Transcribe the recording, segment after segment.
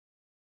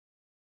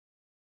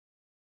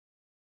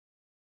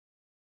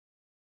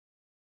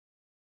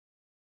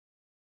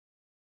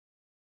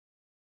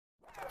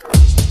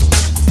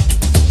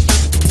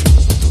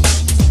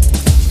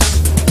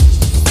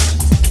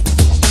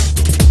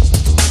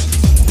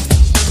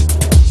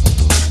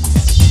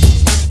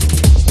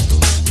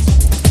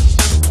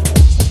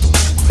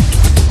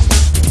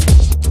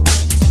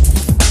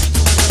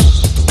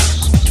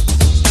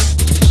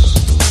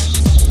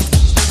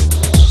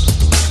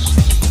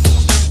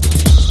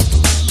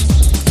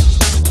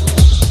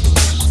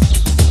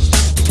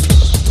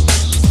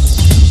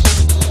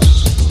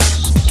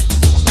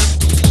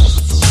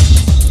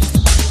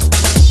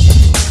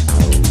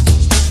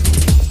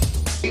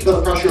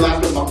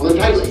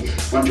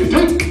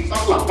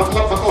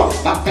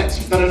lock that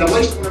seatbelt into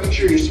place. I want to make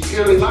sure you're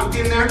securely locked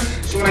in there.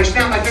 So when I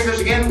snap my fingers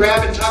again,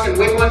 grab and tug and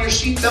wiggle on your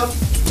seatbelt.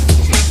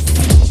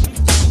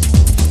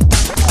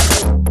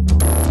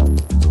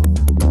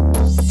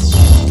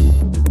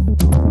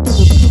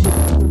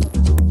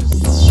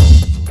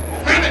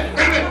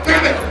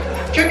 Grab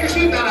it. Check your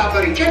seatbelt out,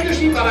 buddy. Check your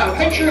seatbelt out.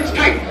 Make sure it's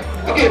tight.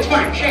 Okay, it's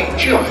fine. Shake,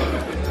 chill.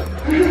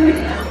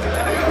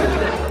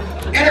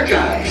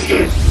 Energize.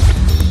 Shake it.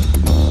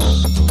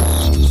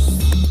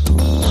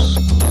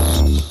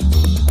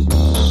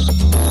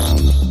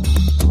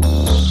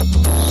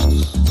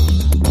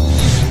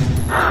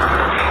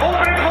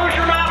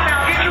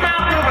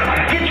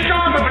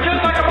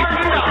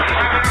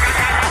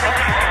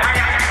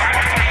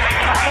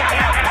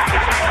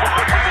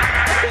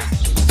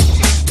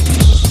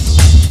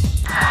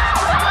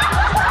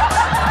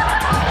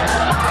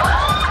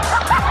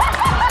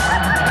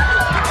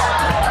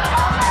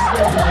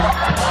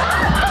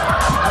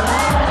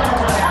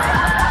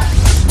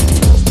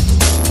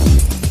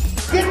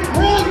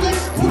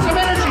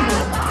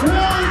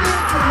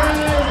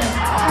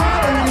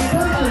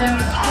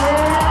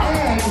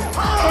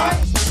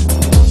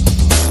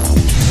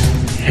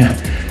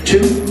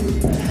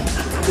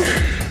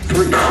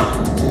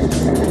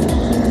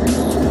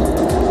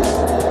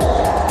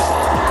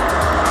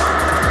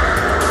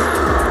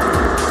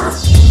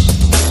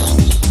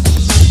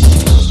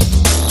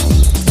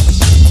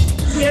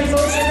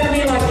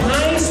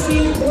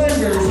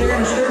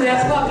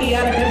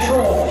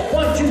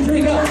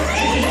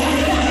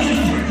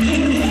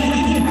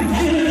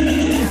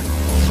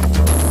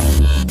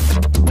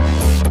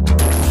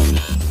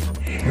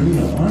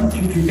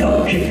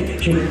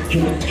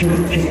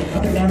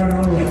 Up and down and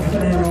all the way. Up and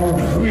down and all the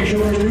way. Over your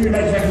shoulders, through your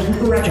legs, like a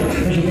super ratchet.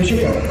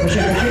 Shake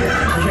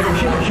it.